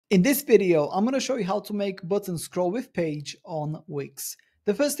In this video, I'm going to show you how to make button scroll with page on Wix.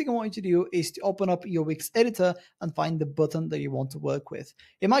 The first thing I want you to do is to open up your Wix editor and find the button that you want to work with.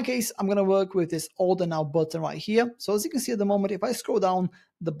 In my case, I'm going to work with this order now button right here. So as you can see at the moment, if I scroll down,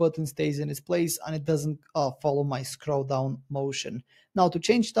 the button stays in its place and it doesn't follow my scroll down motion. Now to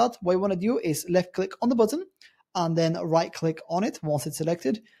change that, what you want to do is left click on the button and then right click on it once it's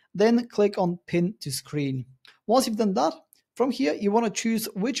selected. Then click on pin to screen. Once you've done that, from here, you want to choose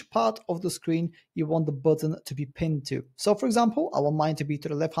which part of the screen you want the button to be pinned to. So for example, I want mine to be to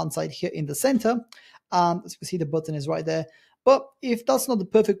the left-hand side here in the center. And as you can see, the button is right there. But if that's not the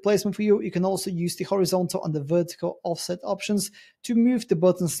perfect placement for you, you can also use the horizontal and the vertical offset options to move the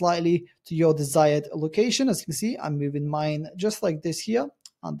button slightly to your desired location. As you can see, I'm moving mine just like this here.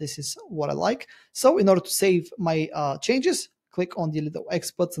 And this is what I like. So in order to save my changes, click on the little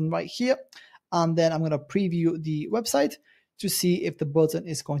X button right here. And then I'm going to preview the website to see if the button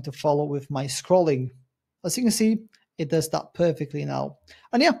is going to follow with my scrolling. As you can see, it does that perfectly now.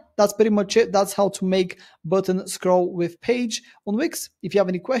 And yeah, that's pretty much it. That's how to make button scroll with page on Wix. If you have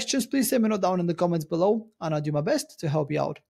any questions, please let me know down in the comments below and I'll do my best to help you out.